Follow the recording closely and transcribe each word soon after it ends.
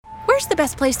Where's the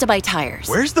best place to buy tires?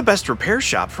 Where's the best repair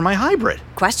shop for my hybrid?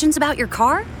 Questions about your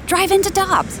car? Drive into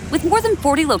Dobbs. With more than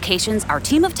 40 locations, our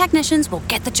team of technicians will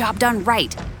get the job done right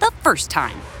the first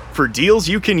time. For deals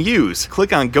you can use,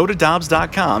 click on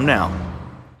gotodobbs.com now.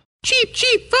 Cheap,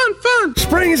 cheap, fun, fun.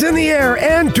 Spring is in the air,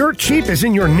 and Dirt Cheap is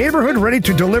in your neighborhood ready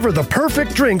to deliver the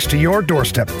perfect drinks to your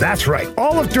doorstep. That's right.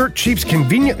 All of Dirt Cheap's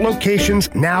convenient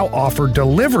locations now offer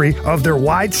delivery of their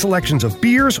wide selections of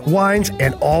beers, wines,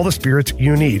 and all the spirits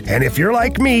you need. And if you're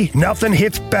like me, nothing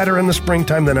hits better in the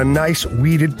springtime than a nice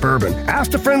weeded bourbon.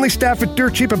 Ask the friendly staff at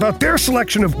Dirt Cheap about their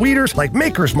selection of weeders like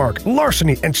Maker's Mark,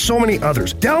 Larceny, and so many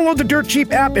others. Download the Dirt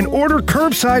Cheap app and order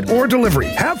curbside or delivery.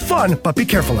 Have fun, but be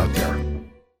careful out there.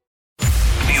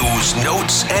 News,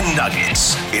 notes, and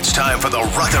nuggets. It's time for the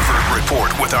Rutherford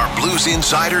Report with our Blues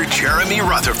insider, Jeremy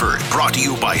Rutherford. Brought to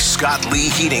you by Scott Lee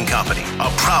Heating Company, a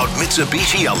proud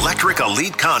Mitsubishi Electric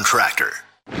Elite contractor.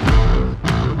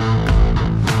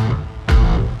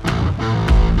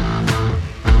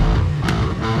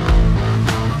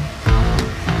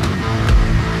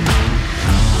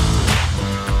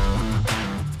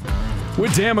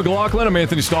 With Dan McLaughlin, I'm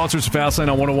Anthony Stalter. It's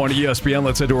Fastlane on 101 ESPN.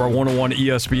 Let's head to our 101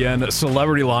 ESPN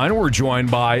Celebrity Line. We're joined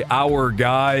by our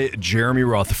guy, Jeremy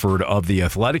Rutherford of The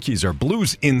Athletic. He's our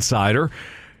Blues insider.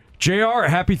 JR,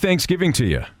 happy Thanksgiving to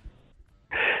you.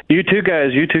 You too,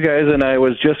 guys. And I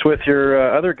was just with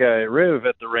your other guy, Riv,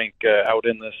 at the rink out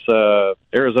in this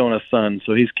Arizona sun.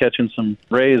 So he's catching some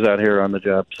rays out here on the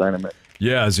job assignment.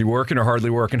 Yeah, is he working or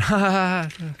hardly working? I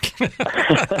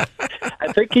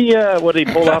think he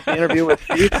pulled off the interview with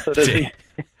Chief. So does he?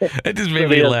 It just made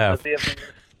me laugh.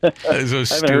 That is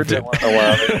so I haven't heard that one in a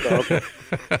while. So.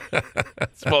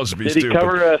 It's supposed to be Did stupid. he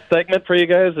cover a segment for you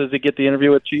guys? Does he get the interview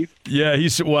with Chief? Yeah,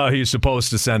 he's supposed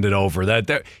to send it over.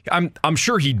 I'm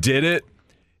sure he did it.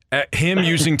 Him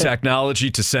using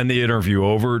technology to send the interview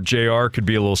over, JR, could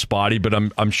be a little spotty, but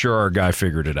I'm sure our guy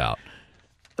figured it out.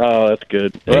 Oh, that's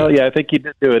good. Well, yeah, I think he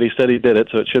did do it. He said he did it,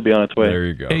 so it should be on its way. There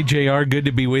you go. Hey, JR, good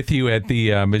to be with you at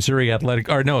the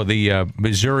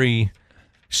Missouri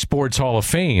Sports Hall of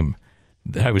Fame.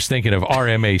 I was thinking of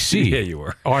RMAC. Yeah, you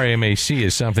were. RMAC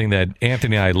is something that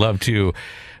Anthony and I love to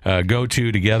go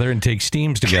to together and take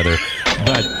steams together.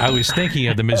 But I was thinking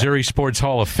of the Missouri Sports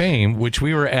Hall of Fame, which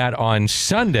we were at on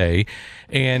Sunday,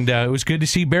 and it was good to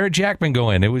see Barrett Jackman go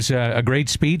in. It was a great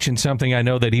speech and something I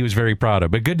know that he was very proud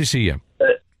of. But good to see you.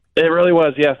 It really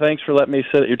was. Yeah, thanks for letting me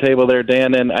sit at your table there,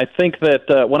 Dan. And I think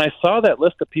that when I saw that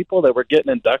list of people that were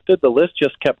getting inducted, the list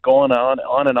just kept going on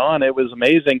and on. It was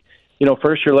amazing. You know,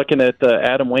 first you're looking at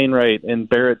Adam Wainwright and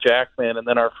Barrett Jackman, and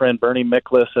then our friend Bernie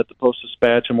Miklas at the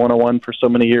Post-Dispatch and 101 for so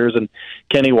many years, and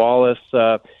Kenny Wallace.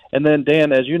 And then,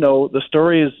 Dan, as you know, the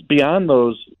story is beyond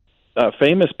those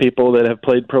famous people that have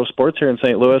played pro sports here in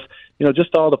St. Louis. You know,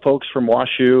 just all the folks from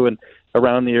WashU and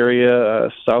around the area,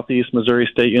 Southeast Missouri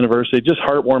State University, just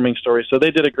heartwarming stories. So they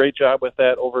did a great job with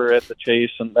that over at the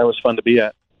Chase, and that was fun to be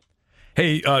at.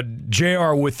 Hey,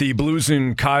 JR, with the Blues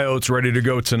and Coyotes ready to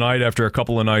go tonight after a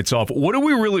couple of nights off, what do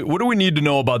we need to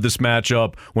know about this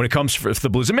matchup when it comes to the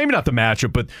Blues? And maybe not the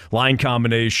matchup, but line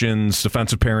combinations,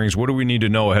 defensive pairings. What do we need to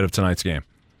know ahead of tonight's game?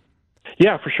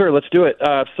 Yeah, for sure. Let's do it.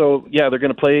 So, they're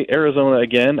going to play Arizona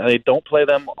again. They don't play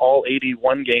them all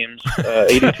 81 games,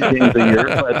 82 games a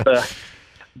year.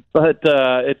 But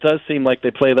it does seem like they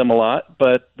play them a lot.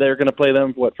 But they're going to play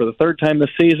them, for the third time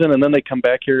this season, and then they come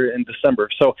back here in December.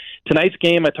 So tonight's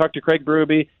game, I talked to Craig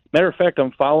Berube. Matter of fact,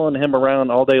 I'm following him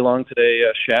around all day long today,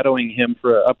 shadowing him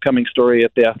for an upcoming story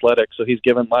at The Athletic. So he's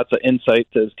given lots of insight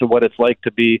as to what it's like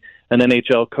to be an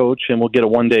NHL coach, and we'll get a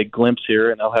one-day glimpse here,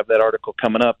 and I'll have that article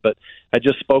coming up. But I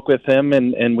just spoke with him,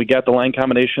 and we got the line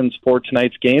combinations for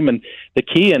tonight's game. And the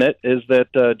key in it is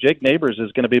that Jake Neighbors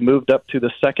is going to be moved up to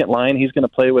the second line. He's going to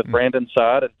play with Brandon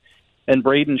Saad and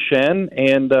Braden Shen,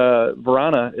 and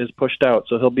Verana is pushed out,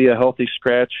 so he'll be a healthy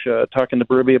scratch. Talking to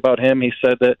Berube about him, he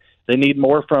said that they need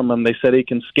more from him. They said he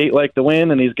can skate like the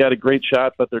wind, and he's got a great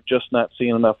shot, but they're just not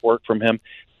seeing enough work from him,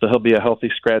 so he'll be a healthy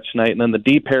scratch tonight. And then the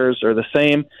D pairs are the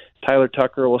same. Tyler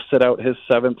Tucker will sit out his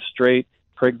seventh straight.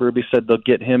 Craig Berube said they'll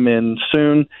get him in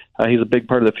soon. He's a big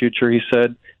part of the future, he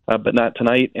said, but not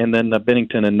tonight. And then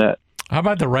Bennington and net. How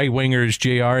about the right wingers,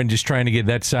 JR, and just trying to get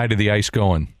that side of the ice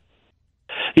going?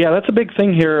 Yeah, that's a big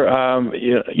thing here.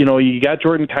 You got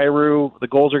Jordan Kyrou. The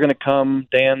goals are going to come.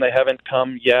 Dan, they haven't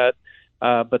come yet.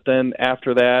 But then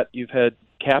after that, you've had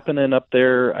Kapanen up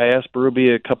there. I asked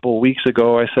Berube a couple of weeks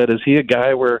ago, I said, is he a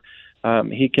guy where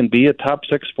he can be a top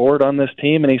six forward on this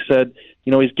team? And he said,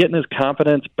 he's getting his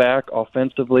confidence back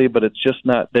offensively, but it's just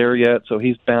not there yet. So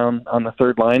he's down on the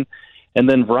third line. And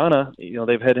then Vrana,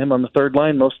 they've had him on the third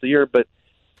line most of the year, but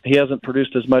he hasn't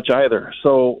produced as much either.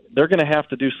 So they're going to have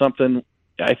to do something,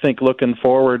 I think, looking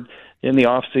forward in the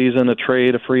offseason, a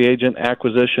trade, a free agent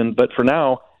acquisition. But for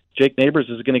now, Jake Neighbors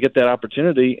is going to get that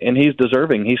opportunity, and he's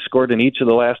deserving. He scored in each of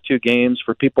the last 2 games.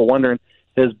 For people wondering,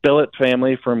 his billet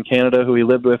family from Canada, who he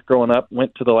lived with growing up,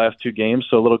 went to the last 2 games,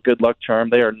 so a little good luck charm.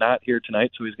 They are not here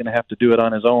tonight, so he's going to have to do it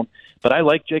on his own. But I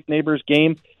like Jake Neighbors'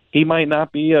 game. He might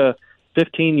not be a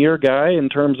 15-year guy in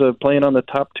terms of playing on the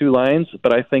top 2 lines,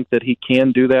 but I think that he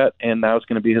can do that, and now it's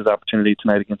going to be his opportunity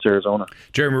tonight against Arizona.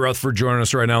 Jeremy Rutherford joining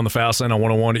us right now on the Fast Lane on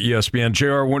 101 at ESPN.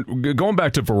 JR, going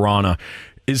back to Vrana,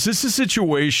 is this a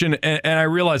situation, and I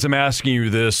realize I'm asking you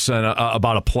this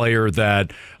about a player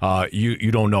that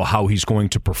you don't know how he's going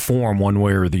to perform one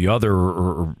way or the other,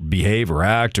 or behave or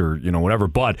act or whatever,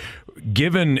 but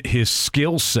given his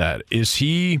skill set, is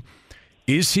he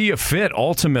a fit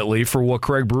ultimately for what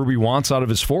Craig Berube wants out of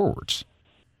his forwards?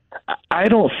 I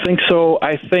don't think so.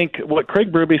 I think what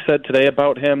Craig Berube said today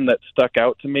about him that stuck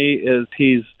out to me is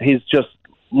he's just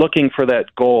looking for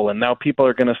that goal, and now people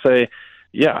are going to say,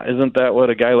 yeah, isn't that what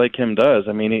a guy like him does?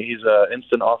 I mean, he's an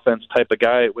instant offense type of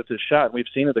guy with his shot. We've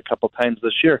seen it a couple times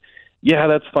this year. Yeah,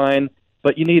 that's fine,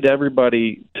 but you need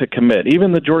everybody to commit.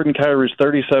 Even the Jordan Kyrou's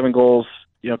 37 goals,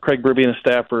 Craig Berube and his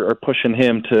staff are pushing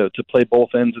him to play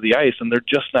both ends of the ice, and they're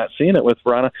just not seeing it with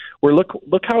Vrana. Where look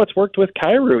how it's worked with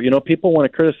Kyrou. People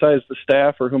want to criticize the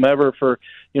staff or whomever for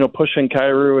pushing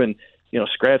Kyrou and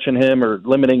scratching him or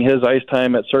limiting his ice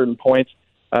time at certain points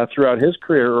throughout his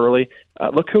career early.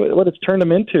 Look what it's turned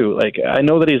him into. Like, I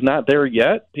know that he's not there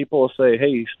yet. People will say, hey,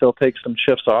 he still takes some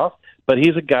shifts off, but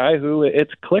he's a guy who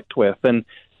it's clicked with. And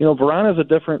Vrana's a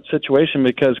different situation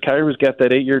because Kyrou's got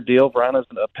that 8-year deal. Vrana's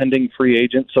a pending free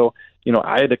agent, so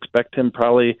I'd expect him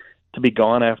probably to be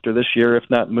gone after this year, if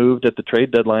not moved at the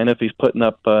trade deadline, if he's putting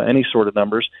up any sort of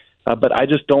numbers. But I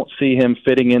just don't see him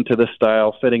fitting into this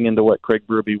style, fitting into what Craig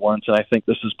Berube wants, and I think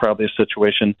this is probably a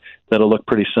situation that'll look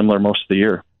pretty similar most of the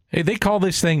year. Hey, they call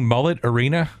this thing Mullet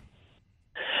Arena?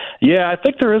 Yeah, I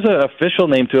think there is an official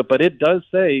name to it, but it does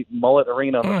say Mullet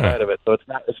Arena on the side of it. So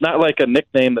it's not like a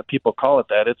nickname that people call it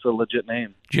that. It's a legit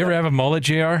name. Do you ever have a mullet,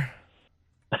 JR?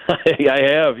 I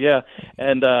have, yeah.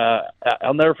 And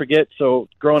I'll never forget, so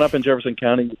growing up in Jefferson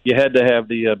County, you had to have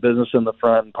the business in the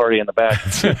front and party in the back.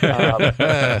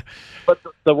 But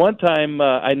the one time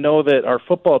I know that our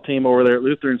football team over there at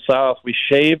Lutheran South, we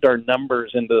shaved our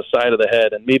numbers into the side of the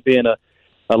head. And me being a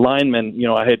lineman,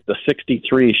 I had the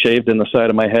 63 shaved in the side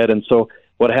of my head. And so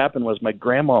what happened was my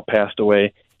grandma passed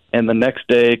away. And the next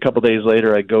day, a couple days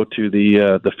later, I go to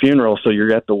the funeral. So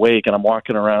you're at the wake, and I'm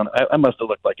walking around. I must have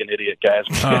looked like an idiot, guys.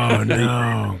 Oh,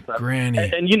 no, Granny.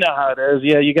 And you know how it is.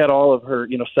 Yeah, you got all of her,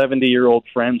 70-year-old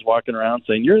friends walking around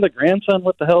saying, "You're the grandson.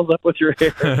 What the hell's up with your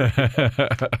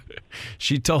hair?"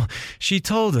 She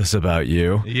told us about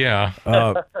you. Yeah.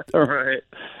 All right.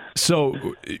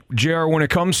 So, JR, when it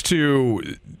comes to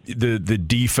the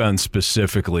defense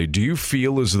specifically, do you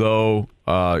feel as though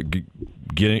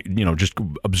just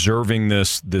observing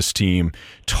this team,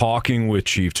 talking with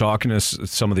Chief, talking to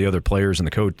some of the other players and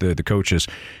the coaches,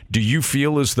 do you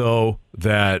feel as though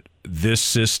that this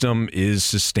system is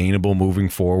sustainable moving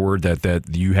forward,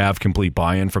 that you have complete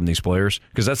buy-in from these players?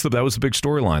 Because that was the big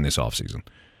storyline this offseason.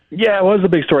 Yeah, it was a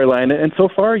big storyline, and so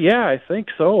far, yeah, I think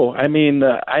so. I mean,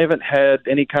 I haven't had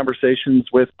any conversations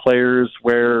with players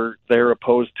where they're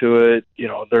opposed to it,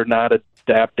 they're not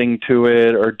adapting to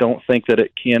it or don't think that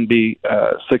it can be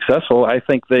successful. I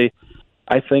think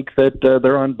that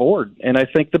they're on board, and I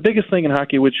think the biggest thing in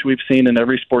hockey, which we've seen in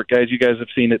every sport, guys, you guys have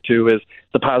seen it too, is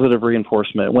the positive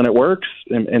reinforcement. When it works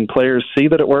and players see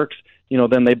that it works,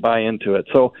 then they buy into it.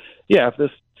 So, yeah, if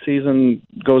this season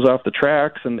goes off the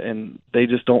tracks and they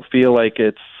just don't feel like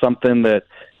it's something that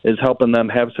is helping them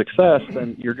have success,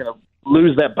 then you're going to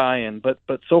lose that buy-in. But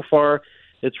so far,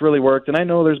 it's really worked. And I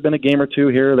know there's been a game or two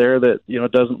here or there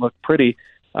that doesn't look pretty,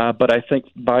 but I think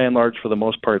by and large, for the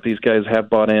most part, these guys have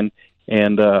bought in.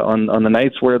 And on the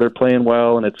nights where they're playing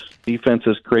well and it's defense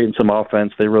is creating some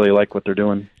offense, they really like what they're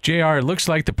doing. JR, it looks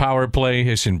like the power play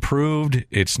has improved.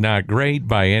 It's not great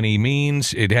by any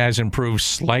means. It has improved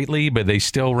slightly, but they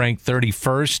still rank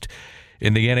 31st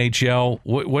in the NHL.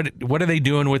 What are they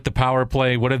doing with the power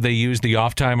play? What have they used the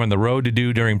off time on the road to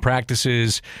do during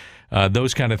practices?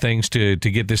 Those kind of things to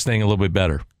get this thing a little bit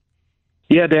better.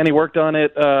 Yeah, Danny worked on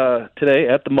it today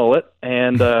at the Mullet,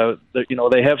 and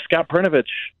they have Scott Prnovich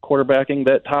quarterbacking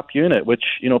that top unit, which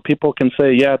people can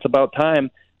say, yeah, it's about time,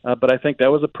 but I think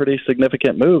that was a pretty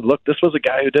significant move. Look, this was a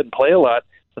guy who didn't play a lot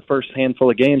the first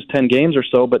handful of games, 10 games or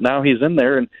so, but now he's in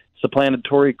there and supplanted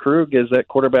Torrey Krug as that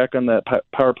quarterback on that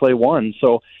power play one.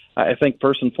 So I think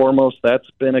first and foremost, that's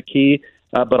been a key.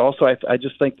 But also, I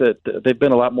just think that they've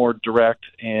been a lot more direct,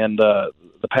 and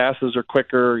the passes are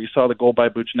quicker. You saw the goal by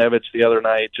Buchnevich the other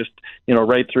night, just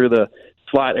right through the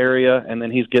slot area, and then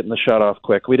he's getting the shot off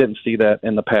quick. We didn't see that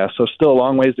in the past, so still a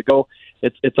long ways to go.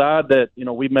 It's odd that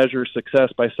we measure success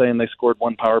by saying they scored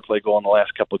one power play goal in the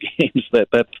last couple of games.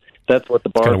 That's what the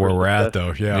bar. Kind of where we're at,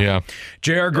 though. Yeah.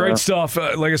 JR, great stuff.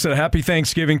 Like I said, happy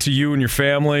Thanksgiving to you and your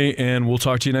family, and we'll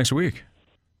talk to you next week.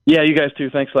 Yeah, you guys too.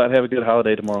 Thanks a lot. Have a good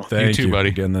holiday tomorrow. Thank you too, buddy.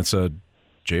 Again, that's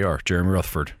JR, Jeremy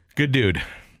Rutherford. Good dude.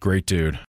 Great dude.